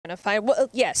Find, well,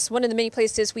 yes, one of the many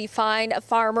places we find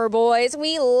FarmerBoys.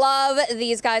 We love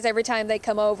these guys every time they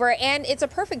come over, and it's a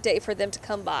perfect day for them to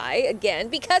come by again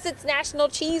because it's National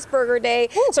Cheeseburger Day.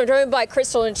 Woo. So I'm joined by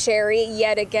Crystal and Sherry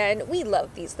yet again. We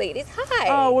love these ladies. Hi.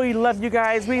 Oh, we love you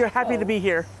guys. We are happy to be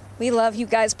here. We love you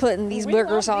guys putting these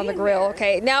burgers on the grill.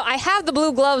 Okay, now I have the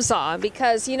blue gloves on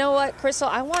because you know what, Crystal,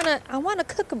 I wanna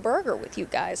cook a burger with you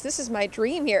guys. This is my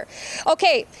dream here.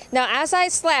 Okay, now as I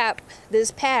slap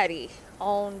this patty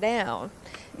on down,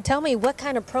 tell me what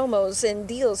kind of promos and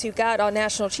deals you got on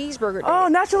National Cheeseburger Day. Oh,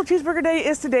 National Cheeseburger Day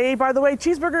is today. By the way,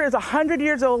 cheeseburger is 100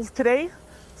 years old today.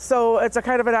 So it's a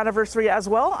kind of an anniversary as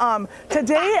well.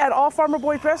 Today at all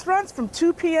FarmerBoys restaurants from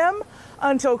 2 p.m.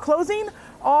 until closing,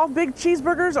 all big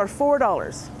cheeseburgers are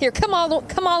 $4. Here, come all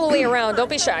the way around. Don't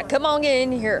be shy. Come on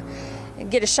in here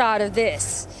and get a shot of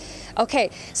this.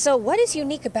 Okay, so what is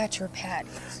unique about your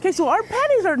patties? Okay, so our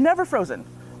patties are never frozen.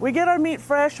 We get our meat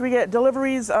fresh. We get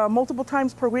deliveries multiple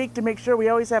times per week to make sure we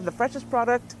always have the freshest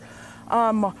product.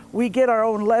 We get our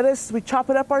own lettuce. We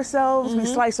chop it up ourselves. We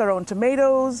slice our own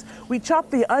tomatoes. We chop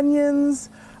the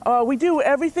onions. We do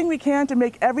everything we can to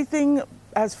make everything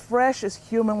as fresh as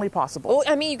humanly possible. Well,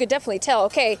 I mean, you could definitely tell.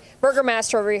 Okay, Burger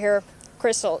Master over here,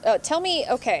 Crystal. Tell me,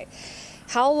 okay,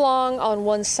 how long on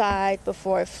one side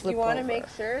before I flip over? You want to make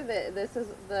sure that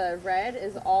the red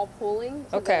is all pooling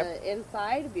to the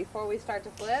inside before we start to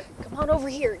flip. Come on over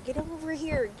here. Get over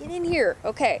here. Get in here.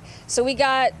 Okay, so we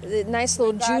got the nice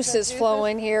little juices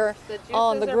flowing here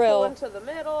on the grill. The juices are pulling to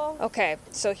the middle. Okay,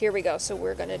 so here we go. So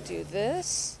we're going to do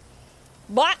this.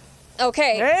 Blah.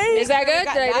 Okay, hey. Is that good?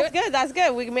 That's good. That's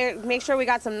good. We can make sure we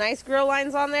got some nice grill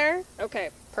lines on there. Okay,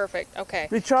 perfect. Okay.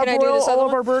 We chop oil all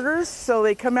of our burgers so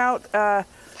they come out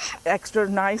extra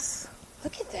nice.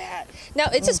 Look at that. Now,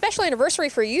 it's a special anniversary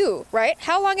for you, right?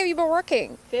 How long have you been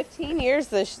working? 15 years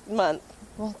this month.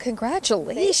 Well,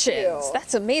 congratulations. Thank you.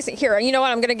 That's amazing. Here, you know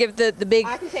what? I'm going to give the big,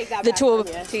 I can take that the back tool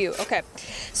from you. to you. Okay.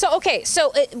 So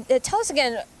tell us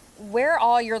again where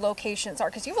all your locations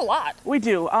are, because you have a lot. We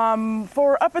do.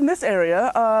 For up in this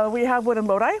area, we have one in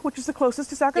Lodi, which is the closest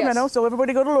to Sacramento, so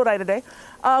everybody go to Lodi today.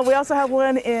 We also have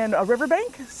one in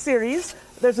Riverbank, Ceres.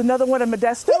 There's another one in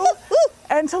Modesto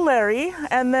and Tulare,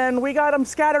 and then we got them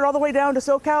scattered all the way down to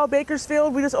SoCal,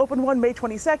 Bakersfield. We just opened one May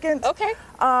 22nd. Okay.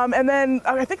 And then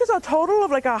I think it's a total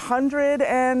of like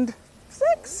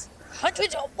 106.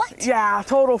 Hundreds of what? Yeah,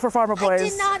 total for FarmerBoys. I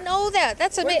did not know that.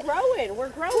 That's amazing. We're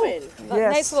growing.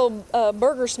 Yes. Nice little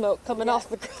burger smoke coming off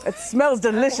the grill. It smells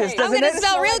delicious, doesn't I'm going it? to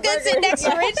smell real good sitting next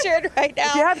to Richard right now.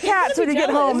 If you have cats when you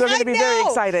get home, they're going to be very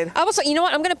excited. I also, you know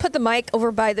what? I'm going to put the mic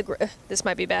over by the grill. This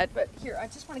might be bad, but here, I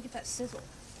just want to get that sizzle.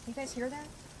 You guys hear that?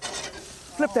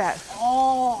 Flip that.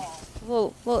 Oh,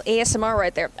 little ASMR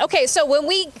right there. Okay, so when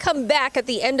we come back at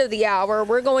the end of the hour,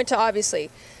 we're going to obviously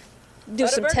do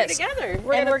some tests together.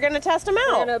 We're going to test them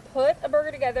out. We're going to put a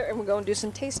burger together and we're going to do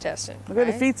some taste testing. We're going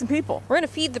to feed some people. We're going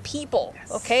to feed the people,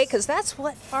 okay? Because that's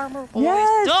what FarmerBoys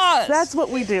does. does. That's what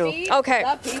we do. Feed okay.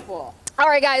 the people. All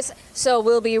right, guys. So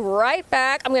we'll be right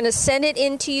back. I'm going to send it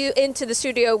into the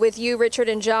studio with you, Richard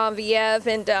and John Viev,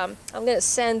 and I'm going to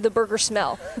send the burger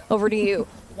smell over to you.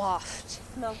 Waft.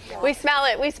 We smell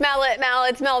it. We smell it, Mel.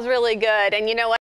 It smells really good. And you know what?